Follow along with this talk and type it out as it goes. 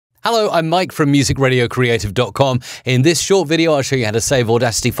Hello, I'm Mike from musicradiocreative.com. In this short video, I'll show you how to save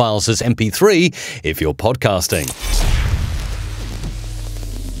Audacity files as MP3 if you're podcasting.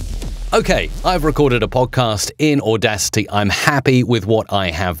 Okay, I've recorded a podcast in Audacity. I'm happy with what I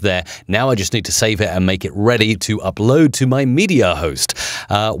have there. Now I just need to save it and make it ready to upload to my media host.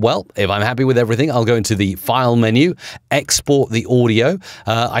 Well, if I'm happy with everything, I'll go into the File menu, export the audio.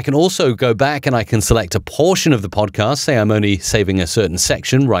 I can also go back and I can select a portion of the podcast. Say I'm only saving a certain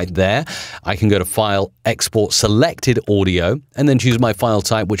section right there. I can go to File, Export Selected Audio, and then choose my file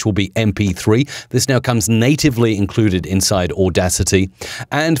type, which will be MP3. This now comes natively included inside Audacity.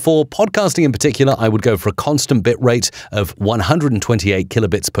 And for podcasting in particular, I would go for a constant bit rate of 128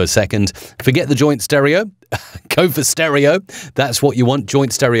 kilobits per second. Forget the joint stereo. Go for stereo. That's what you want.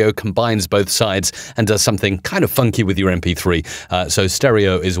 Joint stereo combines both sides and does something kind of funky with your MP3. So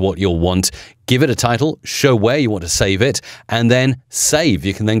stereo is what you'll want. Give it a title, show where you want to save it, and then save.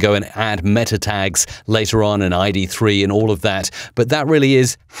 You can then go and add meta tags later on and ID3 and all of that. But that really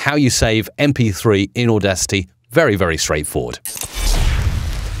is how you save MP3 in Audacity. Very, very straightforward.